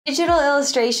Digital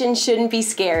illustration shouldn't be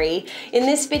scary. In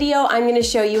this video, I'm going to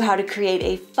show you how to create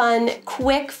a fun,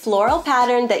 quick floral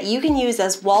pattern that you can use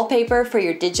as wallpaper for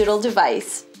your digital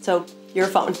device. So, your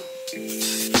phone.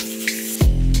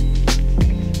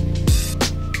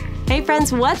 Hey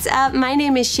friends, what's up? My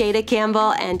name is Shayda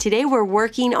Campbell, and today we're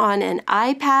working on an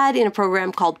iPad in a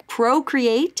program called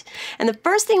Procreate. And the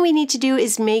first thing we need to do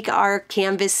is make our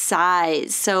canvas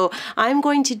size. So I'm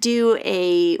going to do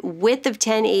a width of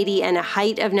 1080 and a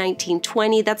height of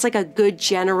 1920. That's like a good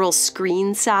general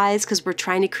screen size because we're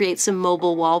trying to create some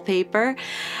mobile wallpaper.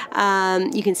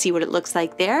 You can see what it looks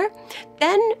like there.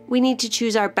 Then we need to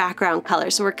choose our background color.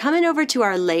 So we're coming over to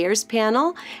our layers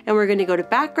panel and we're going to go to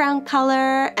background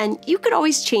color, and you could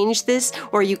always change this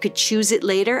or you could choose it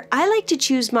later. I like to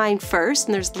choose mine first,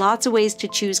 and there's lots of ways to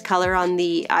choose color on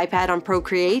the iPad on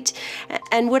Procreate.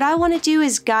 And what I want to do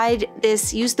is guide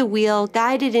this, use the wheel,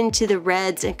 guide it into the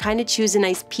reds and kind of choose a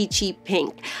nice peachy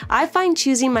pink. I find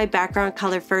choosing my background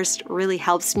color first really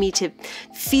helps me to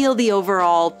feel the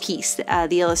overall piece,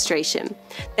 the illustration.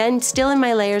 Then still in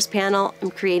my layers panel,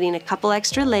 I'm creating a couple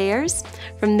extra layers.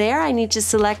 From there, I need to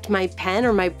select my pen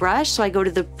or my brush. So I go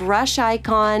to the brush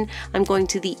icon, I'm going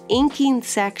to the inking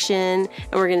section,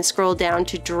 and we're going to scroll down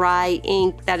to dry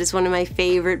ink. That is one of my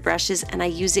favorite brushes, and I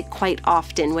use it quite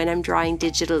often when I'm drawing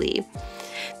digitally.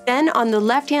 Then on the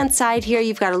left-hand side here,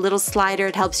 you've got a little slider.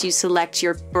 It helps you select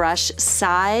your brush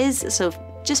size. So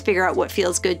just figure out what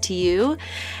feels good to you.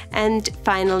 And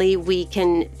finally, we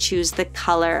can choose the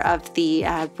color of the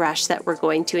brush that we're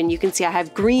going to. And you can see I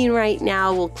have green right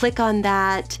now. We'll click on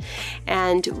that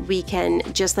and we can,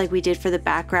 just like we did for the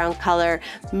background color,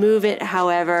 move it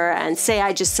however, and say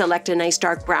I just select a nice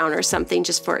dark brown or something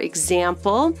just for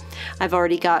example. I've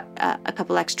already got a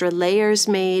couple extra layers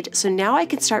made. So now I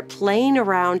can start playing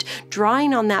around,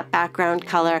 drawing on that background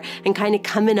color and kind of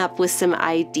coming up with some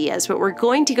ideas. But we're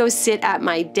going to go sit at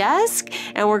my desk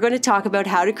and we're going to talk about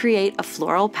how to create a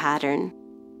floral pattern.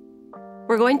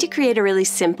 We're going to create a really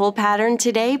simple pattern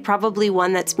today, probably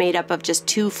one that's made up of just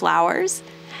 2 flowers.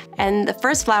 And the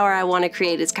first flower I want to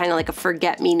create is kind of like a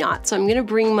forget-me-not. So I'm going to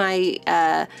bring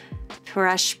my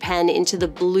brush pen into the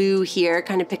blue here,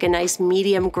 kind of pick a nice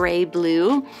medium gray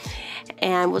blue.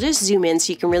 And we'll just zoom in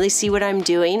so you can really see what I'm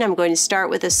doing. I'm going to start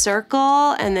with a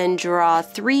circle and then draw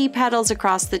 3 petals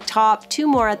across the top, 2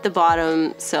 more at the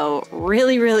bottom. So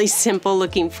really, really simple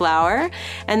looking flower.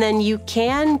 And then you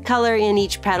can color in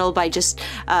each petal by just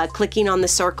clicking on the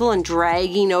circle and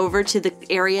dragging over to the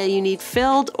area you need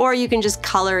filled, or you can just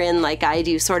color in like I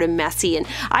do, sort of messy. And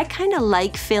I kind of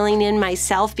like filling in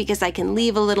myself because I can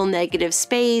leave a little negative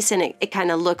space and it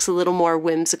kind of looks a little more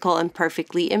whimsical and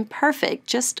perfectly imperfect,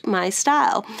 just my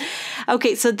style.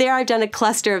 Okay, so there I've done a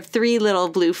cluster of 3 little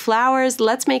blue flowers.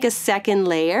 Let's make a second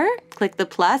layer. Click the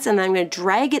plus and I'm going to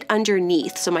drag it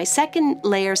underneath. So my second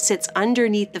layer sits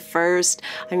underneath the first.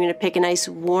 I'm going to pick a nice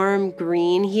warm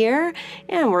green here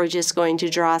and we're just going to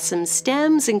draw some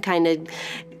stems and kind of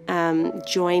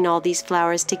join all these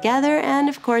flowers together, and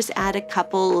of course add a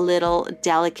couple little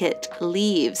delicate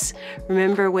leaves.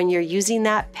 Remember, when you're using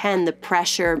that pen, the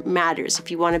pressure matters.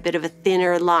 If you want a bit of a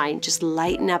thinner line, just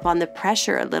lighten up on the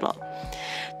pressure a little.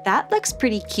 That looks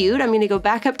pretty cute. I'm going to go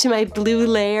back up to my blue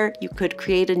layer. You could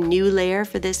create a new layer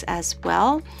for this as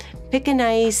well. Pick a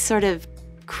nice sort of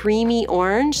creamy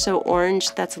orange, so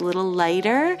orange that's a little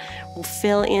lighter. We'll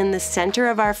fill in the center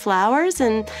of our flowers,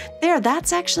 and there,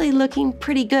 that's actually looking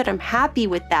pretty good. I'm happy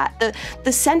with that.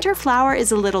 The center flower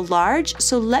is a little large,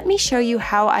 so let me show you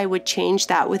how I would change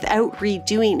that without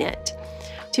redoing it.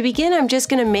 To begin, I'm just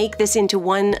going to make this into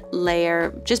 1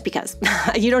 layer just because.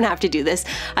 You don't have to do this.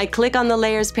 I click on the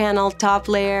layers panel, top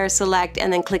layer, select,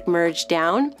 and then click merge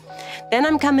down. Then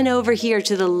I'm coming over here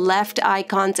to the left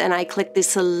icons and I click the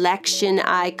selection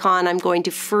icon. I'm going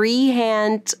to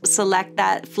freehand select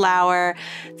that flower,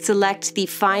 select the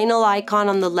final icon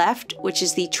on the left, which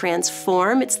is the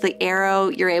transform. It's the arrow.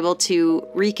 You're able to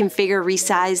reconfigure,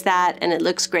 resize that, and it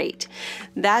looks great.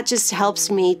 That just helps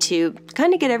me to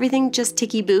kind of get everything just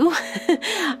ticky-boo.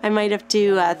 I might have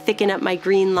to thicken up my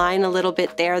green line a little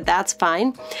bit there. That's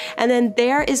fine. And then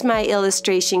there is my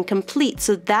illustration complete.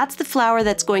 So that's the flower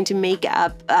that's going to make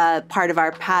up part of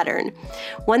our pattern.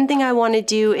 One thing I want to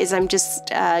do is I'm just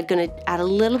going to add a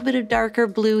little bit of darker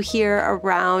blue here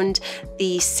around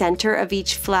the center of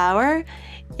each flower.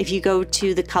 If you go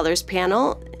to the colors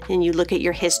panel and you look at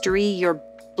your history, your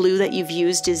blue that you've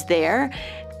used is there.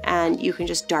 And you can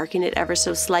just darken it ever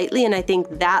so slightly, and I think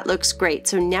that looks great.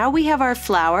 So now we have our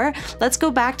flower. Let's go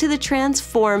back to the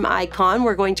transform icon.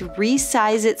 We're going to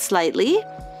resize it slightly.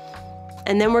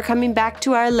 And then we're coming back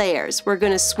to our layers. We're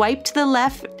going to swipe to the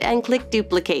left and click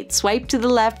duplicate, swipe to the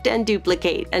left and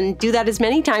duplicate, and do that as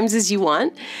many times as you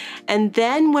want. And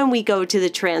then when we go to the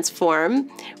transform,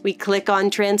 we click on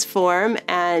transform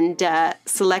and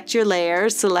select your layer,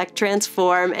 select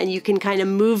transform, and you can kind of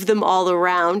move them all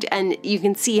around, and you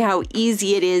can see how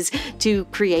easy it is to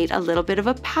create a little bit of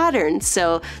a pattern.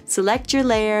 So select your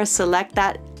layer, select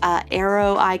that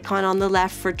arrow icon on the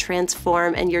left for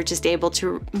transform, and you're just able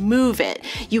to move it.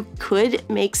 You could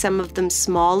make some of them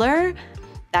smaller.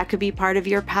 That could be part of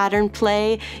your pattern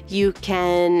play. You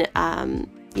can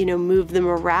you know, move them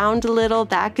around a little.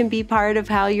 That can be part of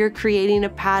how you're creating a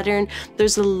pattern.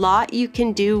 There's a lot you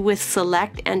can do with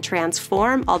select and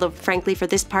transform, although frankly for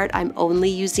this part I'm only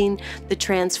using the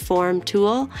transform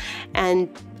tool, and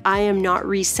I am not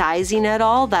resizing at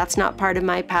all. That's not part of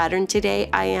my pattern today.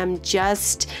 I am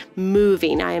just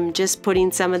moving. I am just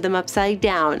putting some of them upside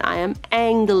down. I am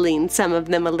angling some of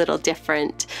them a little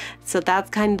different. So that's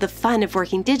kind of the fun of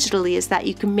working digitally, is that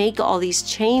you can make all these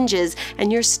changes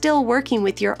and you're still working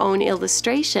with your own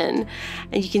illustration.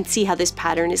 And you can see how this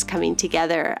pattern is coming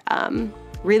together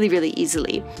really, really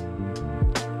easily.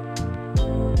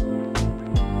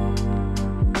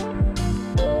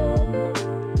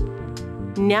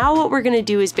 Now what we're going to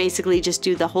do is basically just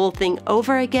do the whole thing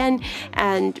over again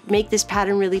and make this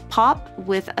pattern really pop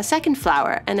with a second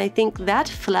flower. And I think that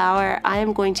flower, I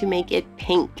am going to make it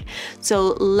pink.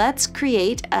 So let's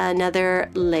create another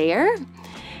layer.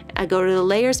 I go to the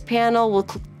layers panel, we'll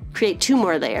create 2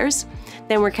 more layers.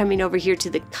 Then we're coming over here to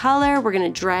the color. We're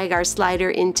going to drag our slider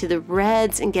into the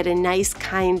reds and get a nice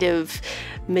kind of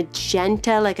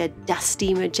magenta, like a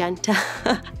dusty magenta.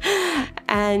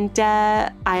 And I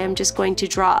am just going to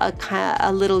draw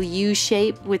a little U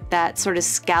shape with that sort of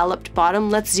scalloped bottom.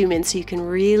 Let's zoom in so you can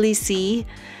really see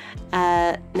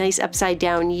a nice upside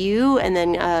down U, and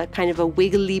then kind of a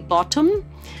wiggly bottom.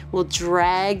 We'll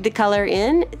drag the color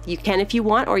in. You can if you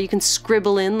want, or you can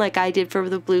scribble in like I did for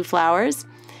the blue flowers.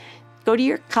 Go to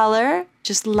your color,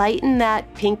 just lighten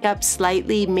that pink up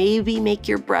slightly, maybe make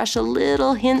your brush a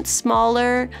little hint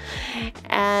smaller.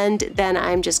 And then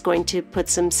I'm just going to put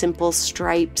some simple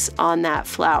stripes on that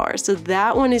flower. So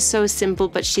that one is so simple,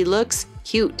 but she looks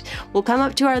cute. We'll come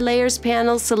up to our layers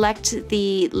panel, select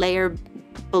the layer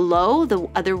below, the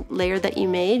other layer that you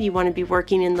made. You want to be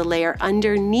working in the layer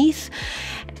underneath.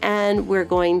 And we're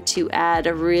going to add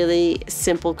a really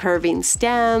simple curving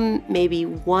stem, maybe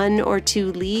 1 or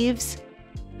 2 leaves.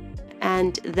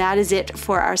 And that is it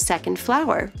for our second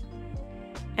flower.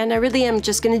 And I really am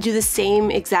just going to do the same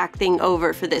exact thing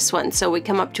over for this one. So we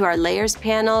come up to our layers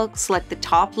panel, select the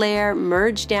top layer,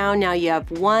 merge down. Now you have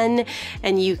 1,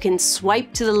 and you can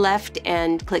swipe to the left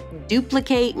and click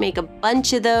duplicate, make a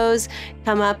bunch of those.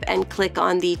 Come up and click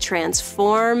on the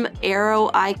transform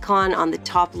arrow icon on the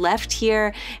top left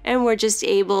here, and we're just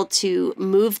able to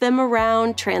move them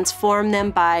around, transform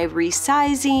them by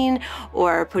resizing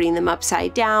or putting them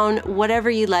upside down,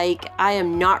 whatever you like. I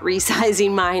am not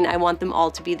resizing mine. I want them all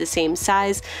to be the same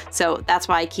size, so that's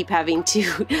why I keep having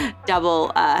to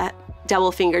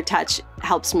double finger touch.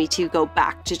 Helps me to go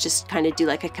back to just kind of do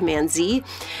like a Command Z.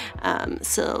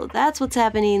 So that's what's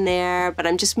happening there, but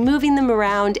I'm just moving them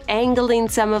around, angling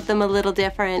some of them a little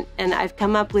different, and I've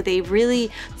come up with a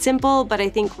really simple but I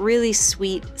think really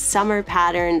sweet summer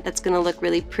pattern that's going to look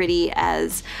really pretty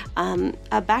as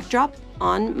a backdrop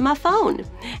on my phone.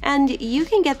 And you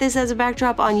can get this as a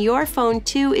backdrop on your phone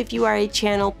too if you are a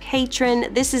channel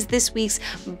patron. This is this week's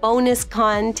bonus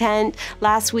content.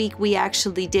 Last week we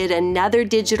actually did another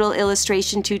digital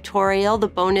illustration tutorial. The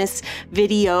bonus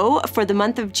video for the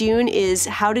month of June is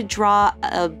how to draw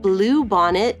a blue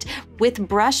bonnet with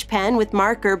brush pen, with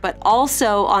marker, but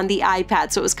also on the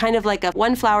iPad. So it was kind of like a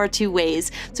 1 flower 2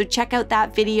 ways. So check out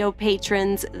that video,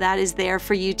 patrons. That is there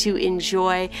for you to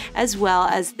enjoy, as well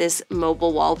as this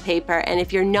mobile wallpaper. And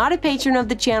if you're not a patron of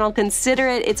the channel, consider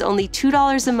it. It's only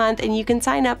 $2 a month, and you can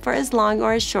sign up for as long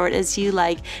or as short as you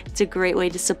like. It's a great way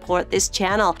to support this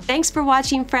channel. Thanks for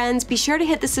watching, friends. Be sure to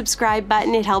hit the subscribe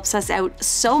button. It helps us out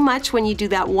so much when you do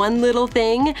that one little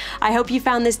thing. I hope you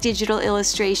found this digital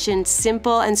illustration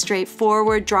simple and straightforward.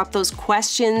 Drop those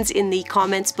questions in the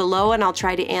comments below, and I'll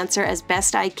try to answer as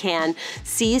best I can.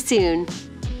 See you soon.